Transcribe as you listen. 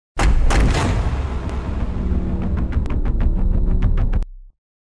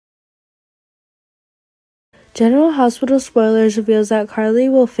General Hospital spoilers reveals that Carly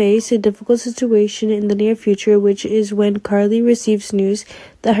will face a difficult situation in the near future, which is when Carly receives news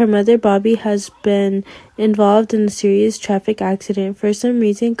that her mother Bobby has been involved in a serious traffic accident. For some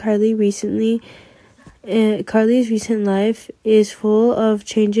reason, Carly's recent life is full of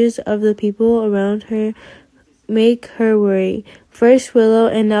changes of the people around her make her worry. First Willow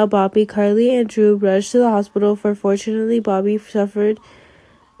and now Bobby, Carly and Drew rushed to the hospital, for fortunately Bobby suffered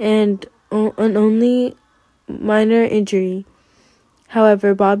an only minor injury.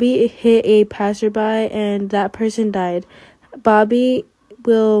 However, Bobby hit a passerby and that person died. Bobby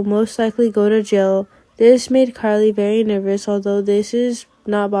will most likely go to jail. This made Carly very nervous, although this is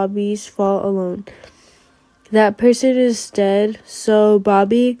not Bobby's fault alone. That person is dead, so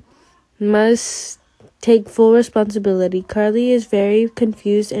Bobby must take full responsibility. Carly is very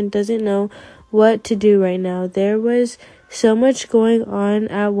confused and doesn't know what to do right now. There was so much going on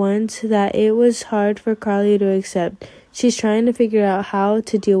at once that it was hard for Carly to accept. She's trying to figure out how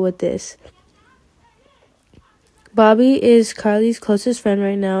to deal with this. Bobby is Carly's closest friend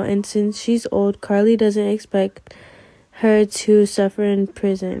right now, and since she's old, Carly doesn't expect her to suffer in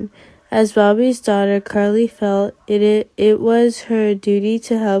prison. As Bobby's daughter, Carly felt it was her duty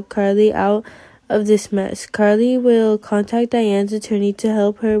to help Carly out of this mess. Carly will contact Diane's attorney to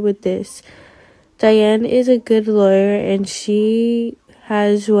help her with this. Diane is a good lawyer and she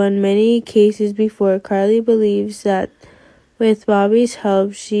has won many cases before. Carly believes that with Bobby's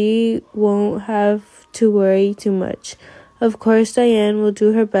help, she won't have to worry too much. Of course, Diane will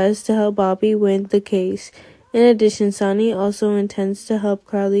do her best to help Bobby win the case. In addition, Sonny also intends to help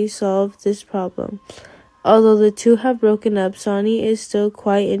Carly solve this problem. Although the two have broken up, Sonny is still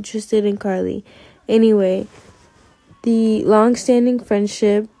quite interested in Carly. Anyway, the long-standing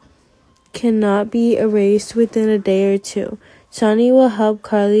friendship cannot be erased within a day or two. Sonny will help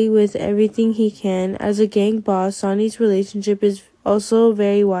Carly with everything he can. As a gang boss, Sonny's relationship is also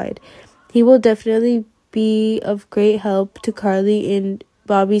very wide. He will definitely be of great help to Carly in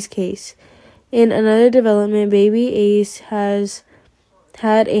Bobby's case. In another development, baby Ace has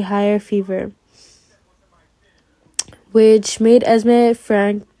had a higher fever, which made Esme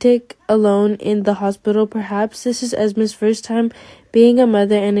frantic alone in the hospital. Perhaps this is Esme's first time being a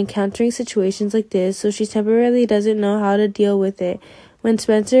mother and encountering situations like this, so she temporarily doesn't know how to deal with it. When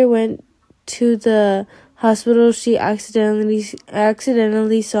Spencer went to the hospital, she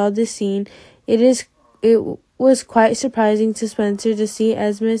accidentally saw this scene. It was quite surprising to Spencer to see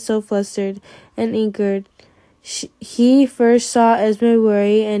Esme so flustered and angered. He first saw Esme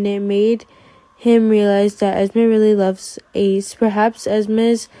worry, and it made him realize that Esme really loves Ace. Perhaps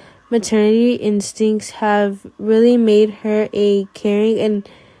Esme's maternity instincts have really made her a caring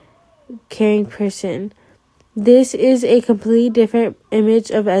person. This is a completely different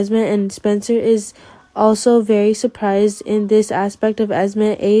image of Esme, and Spencer is also very surprised in this aspect of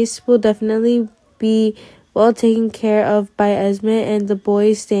Esme. Ace will definitely be well taken care of by Esme, and the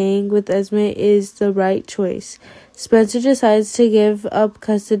boy staying with Esme is the right choice. Spencer decides to give up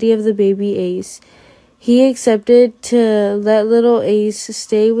custody of the baby Ace. He accepted to let little Ace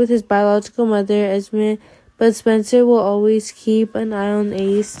stay with his biological mother, Esme, but Spencer will always keep an eye on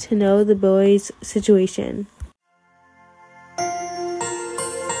Ace to know the boy's situation.